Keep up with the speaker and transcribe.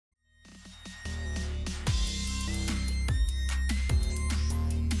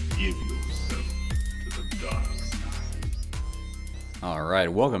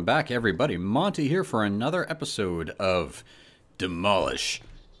Alright, welcome back everybody. Monte here for another episode of Demolish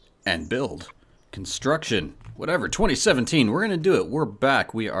and Build. Construction. Whatever, 2017, we're going to do it. We're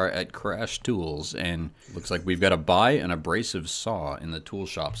back. We are at Crash Tools, and looks like we've got to buy an abrasive saw in the tool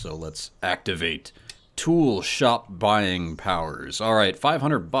shop, so let's activate tool shop buying powers. Alright,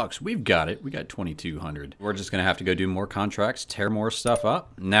 500 bucks. We've got it. We got 2,200. We're just going to have to go do more contracts, tear more stuff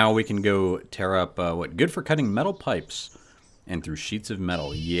up. Now we can go tear up, good for cutting metal pipes. And through sheets of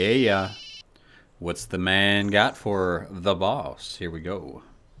metal. Yeah. What's the man got for the boss? Here we go.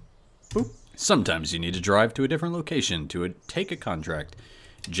 Boop. Sometimes you need to drive to a different location to take a contract.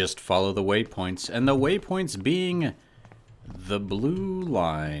 Just follow the waypoints. And the waypoints being the blue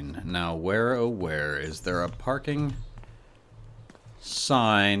line. Now, where, oh where? Is there a parking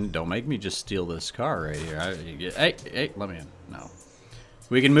sign? Don't make me just steal this car right here. Hey, let me in. No.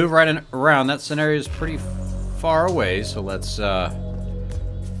 We can move right around. That scenario is pretty far away, so let's ooh,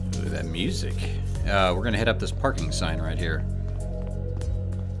 that music. We're gonna hit up this parking sign right here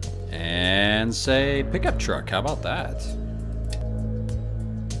and say pickup truck. How about that?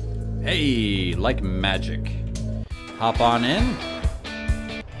 Hey, like magic. Hop on in.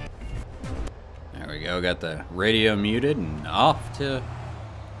 There we go. Got the radio muted and off to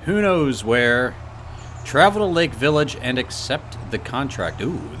who knows where. Travel to Lake Village and accept the contract.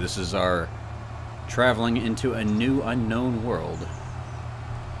 Ooh, this is our traveling into a new unknown world.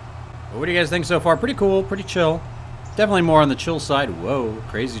 What do you guys think so far? Pretty cool, pretty chill. Definitely more on the chill side. Whoa,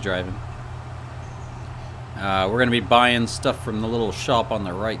 crazy driving. We're going to be buying stuff from the little shop on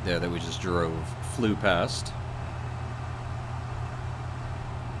the right there that we just flew past.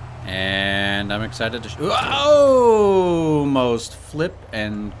 And I'm excited to almost flip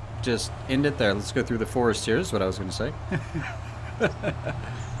and just end it there. Let's go through the forest here is what I was going to say.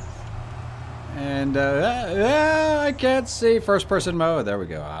 And, I can't see. First person mode. There we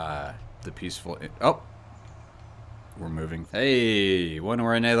go. The peaceful. Oh. We're moving. Hey, one way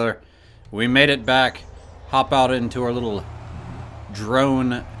or another. We made it back. Hop out into our little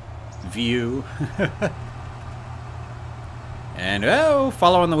drone view. And,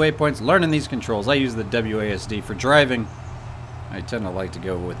 following the waypoints, learning these controls. I use the WASD for driving. I tend to like to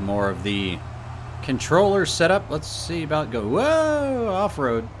go with more of the controller setup. Let's see about go. Whoa,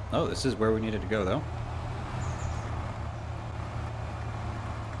 off-road. Oh, this is where we needed to go, though.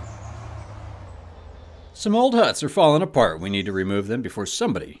 Some old huts are falling apart. We need to remove them before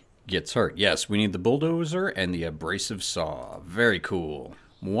somebody gets hurt. Yes, we need the bulldozer and the abrasive saw. Very cool.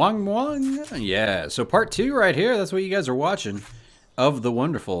 Mwang mwang. Yeah, so part 2 right here. That's what you guys are watching of the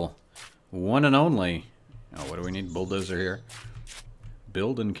wonderful one and only. Oh, what do we need? Bulldozer here.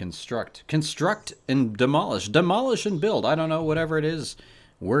 Build and construct. Construct and demolish. Demolish and build. I don't know, whatever it is.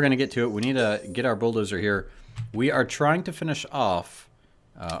 We're going to get to it. We need to get our bulldozer here. We are trying to finish off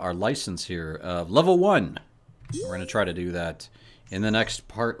our license here. Level 1. We're going to try to do that in the next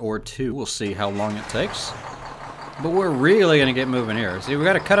part or 2. We'll see how long it takes. But we're really going to get moving here. See, we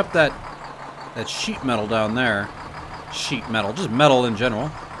got to cut up that sheet metal down there. Sheet metal. Just metal in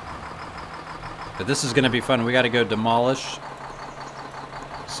general. But this is going to be fun. We got to go demolish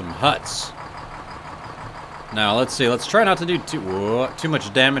some huts. Now, let's see. Let's try not to do too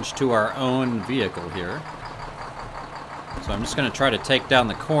much damage to our own vehicle here. So I'm just going to try to take down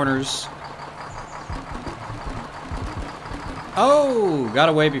the corners. Oh! Got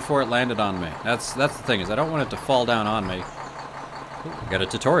away before it landed on me. That's the thing, is I don't want it to fall down on me. Ooh, got a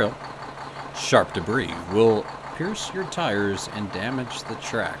tutorial. Sharp debris will pierce your tires and damage the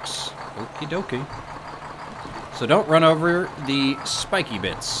tracks. Okie dokie. So don't run over the spiky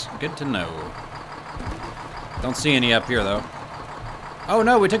bits. Good to know. Don't see any up here, though. Oh,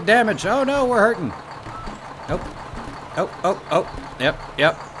 no, we took damage. Oh, no, we're hurting. Nope. Oh.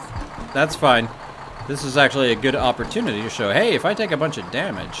 Yep. That's fine. This is actually a good opportunity to show, hey, if I take a bunch of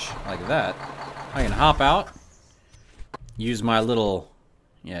damage like that, I can hop out, use my little,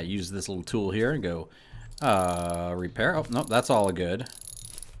 use this little tool here and go, repair. Oh, nope, that's all good.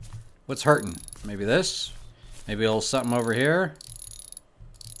 What's hurting? Maybe this? Maybe a little something over here?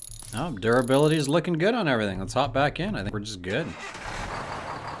 Oh, durability is looking good on everything. Let's hop back in. I think we're just good.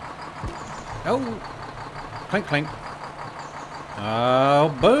 Oh! Clink, clink.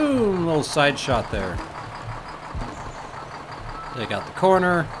 Oh, boom! Little side shot there. Take out the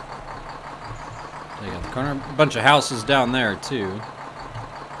corner. Take out the corner. A bunch of houses down there, too.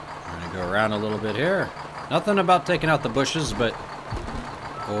 We're going to go around a little bit here. Nothing about taking out the bushes, but...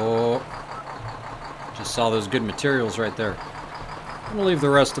 Oh. Just saw those good materials right there. I'm going to leave the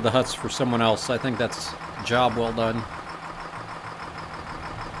rest of the huts for someone else. I think that's a job well done.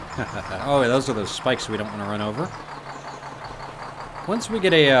 Oh, those are those spikes we don't want to run over. Once we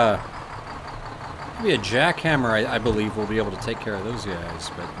get a maybe a jackhammer, I believe we'll be able to take care of those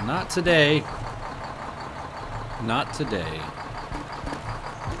guys, but not today. Not today.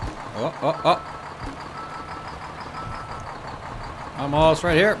 Oh, oh, oh. Almost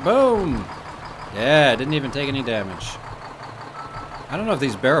right here. Boom! Yeah, didn't even take any damage. I don't know if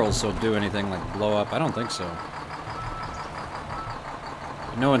these barrels will do anything like blow up. I don't think so.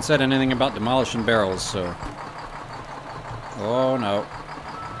 No one said anything about demolishing barrels, so... Oh, no.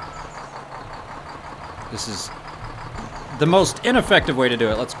 This is the most ineffective way to do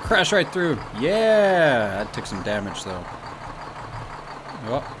it. Let's crash right through. Yeah! That took some damage, though.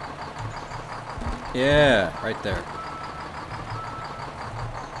 Oh. Yeah, right there.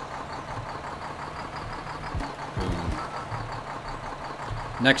 Boom.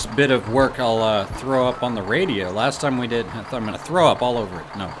 Next bit of work I'll throw up on the radio. Last time we did... I'm going to throw up all over it.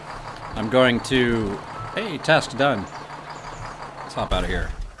 No. I'm going to... Hey, task done. Let's hop out of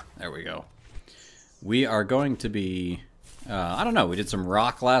here. There we go. We are going to be... I don't know. We did some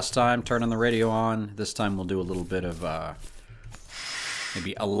rock last time, turning the radio on. This time we'll do a little bit of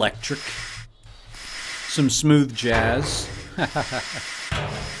maybe electric. Some smooth jazz.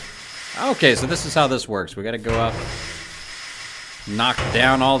 Okay, so this is how this works. We got to go up, knock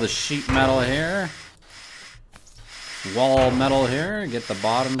down all the sheet metal here, wall metal here, get the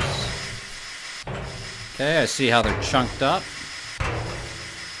bottoms. Okay, I see how they're chunked up.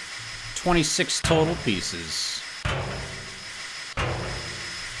 26 total pieces.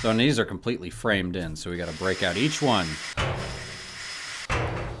 So these are completely framed in, so we got to break out each one.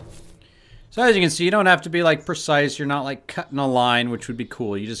 So as you can see, you don't have to be like precise. You're not like cutting a line, which would be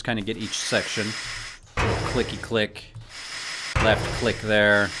cool. You just kind of get each section. Clicky click. Left click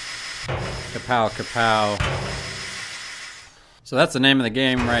there. Kapow kapow. So that's the name of the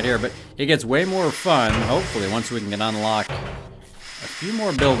game right here. But it gets way more fun, hopefully, once we can unlock a few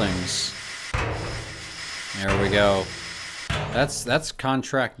more buildings. There we go. That's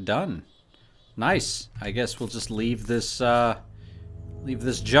contract done. Nice. I guess we'll just leave this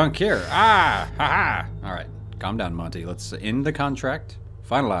junk here. Ah! Ha-ha! Alright, calm down, Monte. Let's end the contract.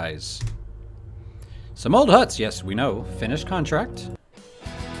 Finalize. Some old huts, yes, we know. Finished contract.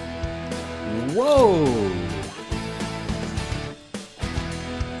 Whoa!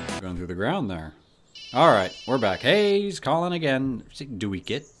 Going through the ground there. Alright, we're back. Hey, he's calling again. When do we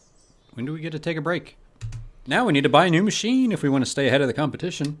get to take a break? Now we need to buy a new machine if we want to stay ahead of the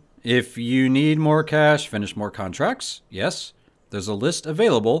competition. If you need more cash, finish more contracts. Yes. There's a list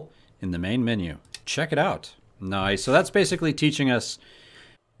available in the main menu. Check it out. Nice. So that's basically teaching us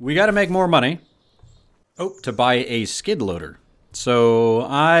we got to make more money. Oh, to buy a skid loader. So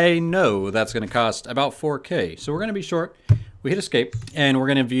I know that's going to cost about 4K. So we're going to be short. We hit escape and we're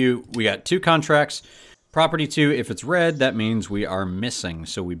going to view. We got 2 contracts. Property 2, if it's red, that means we are missing.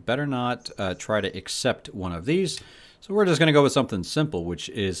 So we better not try to accept one of these. So we're just going to go with something simple, which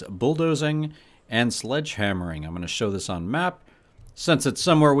is bulldozing and sledgehammering. I'm going to show this on map. Since it's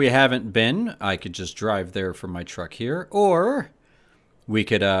somewhere we haven't been, I could just drive there from my truck here. Or we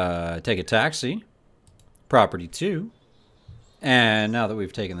could take a taxi. Property 2. And now that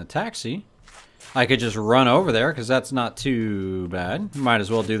we've taken the taxi, I could just run over there because that's not too bad. Might as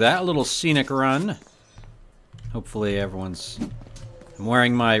well do that. A little scenic run. Hopefully everyone's... I'm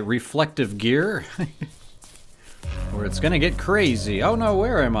wearing my reflective gear. Or it's going to get crazy. Oh no,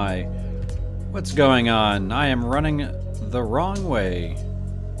 where am I? What's going on? I am running the wrong way.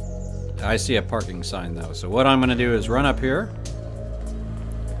 I see a parking sign though. So what I'm going to do is run up here.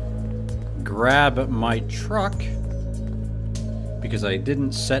 Grab my truck. Because I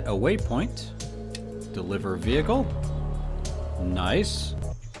didn't set a waypoint. Deliver vehicle. Nice.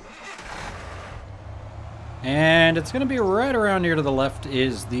 And it's going to be right around here to the left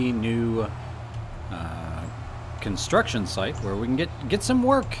is the new construction site where we can get some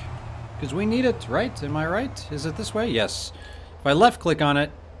work. Because we need it, right? Am I right? Is it this way? Yes. If I left click on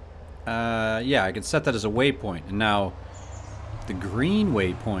it, yeah, I can set that as a waypoint. And now the green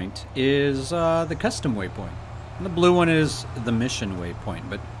waypoint is the custom waypoint. And the blue one is the mission waypoint.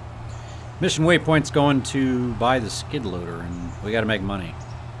 But mission waypoint's going to buy the skid loader and we got to make money.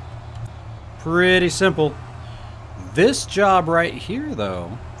 Pretty simple. This job right here,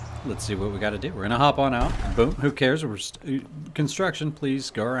 though, let's see what we got to do. We're going to hop on out. Boom. Who cares? We're construction,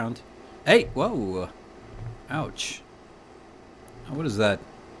 please go around. Hey, whoa. Ouch. What is that?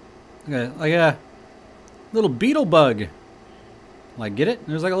 Like a little beetle bug. Like, get it?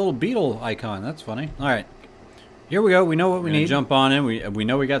 There's like a little beetle icon. That's funny. All right. Here we go. We know what we need. Jump on in. We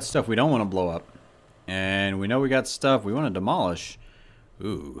know we got stuff we don't want to blow up. And we know we got stuff we want to demolish.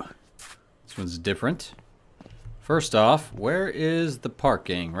 Ooh. This one's different. First off, where is the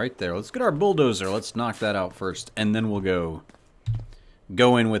parking? Right there. Let's get our bulldozer. Let's knock that out first, and then we'll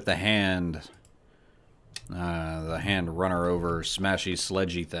go in with the hand runner over smashy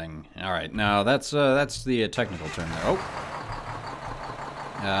sledgy thing. All right, now that's the technical term there.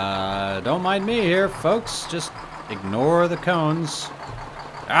 Oh, don't mind me here, folks. Just ignore the cones.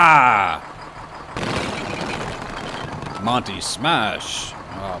 Ah, Monte smash.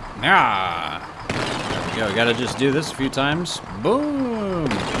 Oh, yeah. There we go. Gotta just do this a few times. Boom.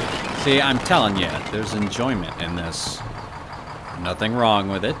 See, I'm telling you, there's enjoyment in this. Nothing wrong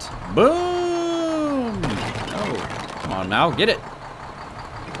with it. Boom. Oh, come on now, get it.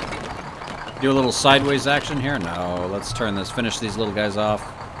 Do a little sideways action here. No, let's turn this. Finish these little guys off.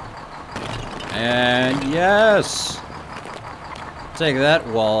 And yes. Take that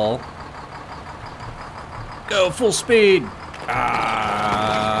wall. Go full speed.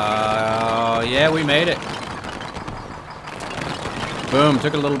 Ah, yeah, we made it. Boom,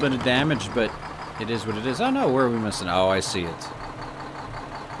 took a little bit of damage, but it is what it is. Oh no, where are we missing? Oh, I see it.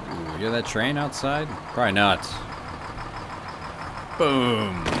 Ooh, you hear that train outside? Probably not.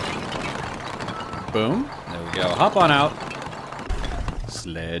 Boom. Boom. There we go. Hop on out.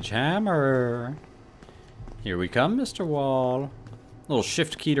 Sledgehammer. Here we come, Mr. Wall. Little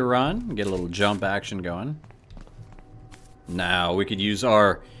shift key to run. Get a little jump action going. Now we could use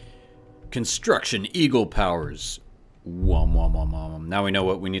our construction eagle powers. Wom, wom, wom, wom. Now we know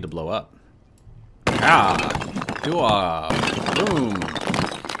what we need to blow up. Ah! Dua! Boom!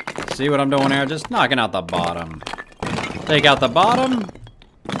 See what I'm doing here? Just knocking out the bottom. Take out the bottom.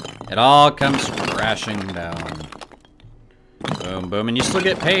 It all comes crashing down. Boom, boom. And you still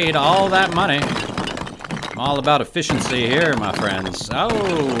get paid all that money. I'm all about efficiency here, my friends. Oh,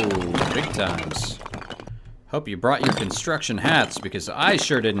 big times. Hope you brought your construction hats, because I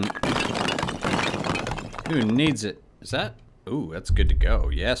sure didn't. Who needs it? Is that? Ooh, that's good to go.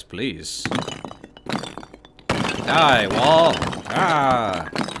 Yes, please. Die, wall. Ah.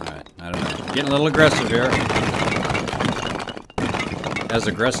 Alright, I don't know. Getting a little aggressive here. As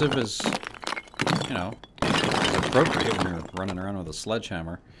aggressive as, you know, is appropriate when you're running around with a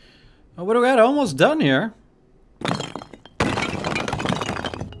sledgehammer. Oh, what do we got? Almost done here.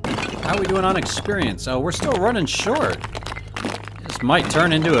 How are we doing on experience? Oh, we're still running short. This might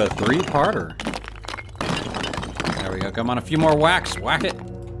turn into a three-parter. There we go. Come on, a few more whacks. Whack it.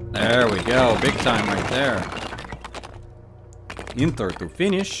 There we go. Big time right there. Enter to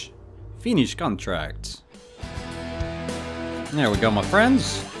finish. Finish contract. There we go, my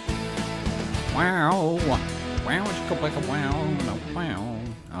friends. Wow. Wow, it's go like a wow. Wow.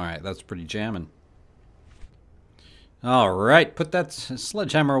 Alright, that's pretty jamming. Alright, put that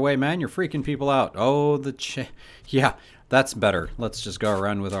sledgehammer away, man. You're freaking people out. Oh, yeah, that's better. Let's just go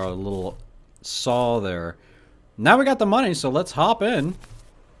around with our little saw there. Now we got the money, so let's hop in.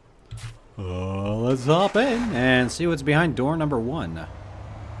 Let's hop in and see what's behind door number 1.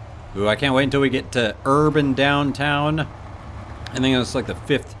 Ooh, I can't wait until we get to urban downtown. I think it's like the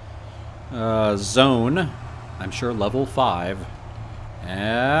 5th zone. I'm sure level 5.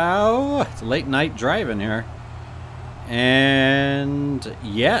 Oh, it's late night driving here. And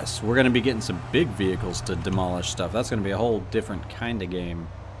yes, we're going to be getting some big vehicles to demolish stuff. That's going to be a whole different kind of game.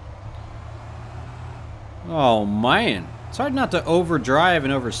 Oh man, it's hard not to overdrive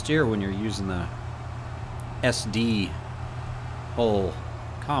and oversteer when you're using the SD whole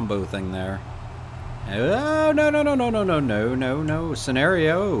combo thing there. Oh, no, no, no, no, no, no, no, no, no.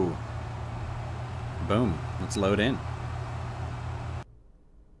 Scenario. Boom. Let's load in.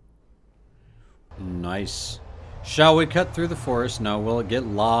 Nice. Shall we cut through the forest? No, will it get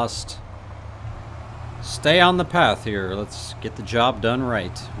lost? Stay on the path here. Let's get the job done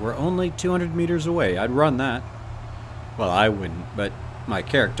right. We're only 200 meters away. I'd run that. Well, I wouldn't, but my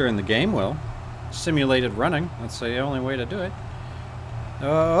character in the game will. Simulated running. That's the only way to do it.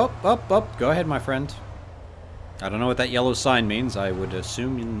 Up, up, up. Go ahead, my friend. I don't know what that yellow sign means. I would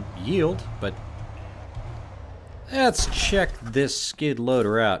assume you yield, but let's check this skid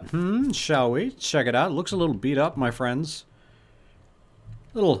loader out. Shall we? Check it out. It looks a little beat up, my friends.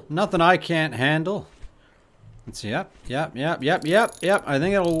 Little nothing I can't handle. Let's see. Yep. I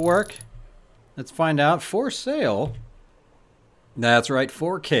think it'll work. Let's find out. For sale. That's right,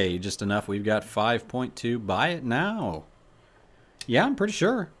 4K. Just enough. We've got 5.2. Buy it now. Yeah, I'm pretty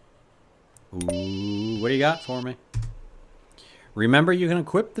sure. Ooh, what do you got for me? Remember, you can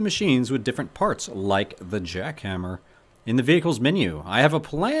equip the machines with different parts, like the jackhammer, in the vehicle's menu. I have a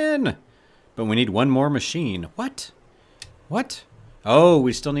plan, but we need one more machine. What? What? Oh,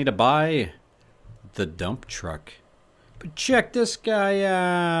 we still need to buy the dump truck. Check this guy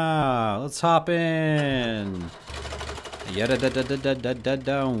out. Let's hop in.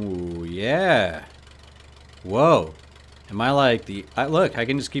 Yeah. Whoa. Am I like the... look, I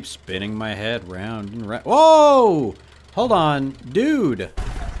can just keep spinning my head round and round. Whoa! Hold on. Dude.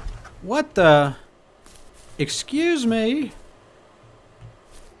 What the... Excuse me?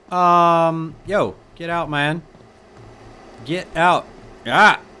 Yo. Get out, man. Get out.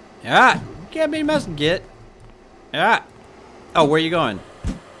 Ah! Ah! Can't be messing, get. Ah! Oh, where you going?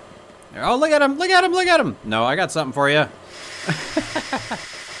 Oh, look at him! Look at him! Look at him! No, I got something for you.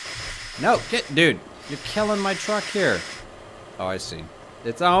 No, dude, you're killing my truck here. Oh, I see.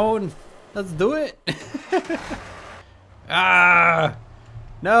 It's on. Let's do it. Ah!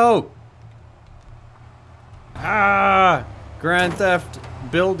 No! Ah! Grand Theft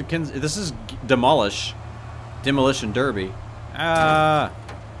Build. This is Demolish. Demolition Derby. Ah!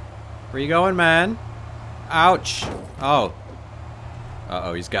 Where you going, man? Ouch! Oh.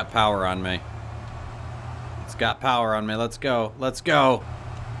 Uh-oh, he's got power on me. He's got power on me. Let's go. Let's go.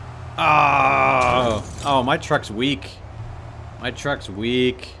 Oh! Oh, my truck's weak. My truck's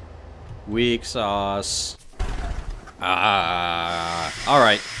weak. Weak sauce. Ah.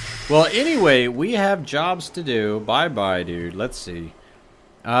 Alright. Well, anyway, we have jobs to do. Bye-bye, dude. Let's see.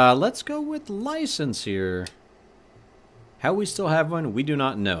 Let's go with license here. How we still have one, we do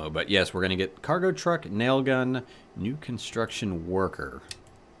not know. But yes, we're going to get cargo truck, nail gun, new construction worker.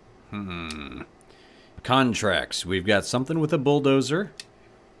 Contracts. We've got something with a bulldozer.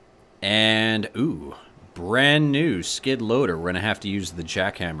 And, ooh, brand new skid loader. We're going to have to use the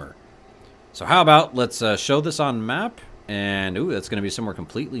jackhammer. So how about, let's show this on map. And, ooh, that's going to be somewhere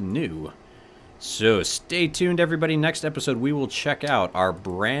completely new. So stay tuned, everybody. Next episode, we will check out our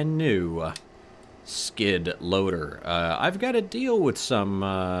brand new skid loader. I've got to deal with some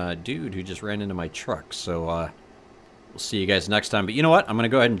dude who just ran into my truck. So we'll see you guys next time. But you know what? I'm going to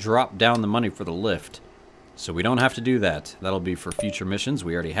go ahead and drop down the money for the lift. So we don't have to do that. That'll be for future missions.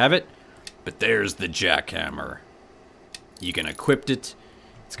 We already have it. But there's the jackhammer. You can equip it.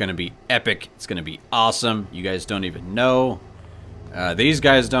 It's going to be epic. It's going to be awesome. You guys don't even know. These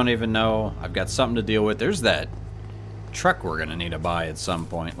guys don't even know. I've got something to deal with. There's that truck we're going to need to buy at some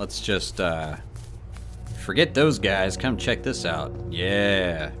point. Let's just forget those guys. Come check this out.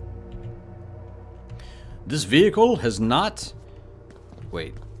 Yeah. This vehicle has not...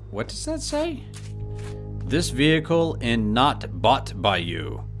 Wait, what does that say? This vehicle in not bought by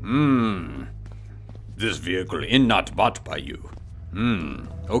you. This vehicle in not bought by you.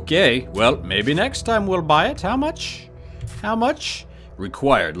 Okay, well, maybe next time we'll buy it. How much? How much?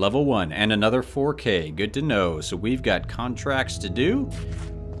 Required level 1 and another 4K. Good to know. So we've got contracts to do.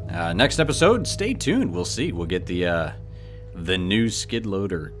 Next episode, stay tuned. We'll see. We'll get the new skid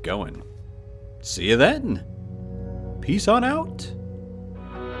loader going. See you then. Peace on out.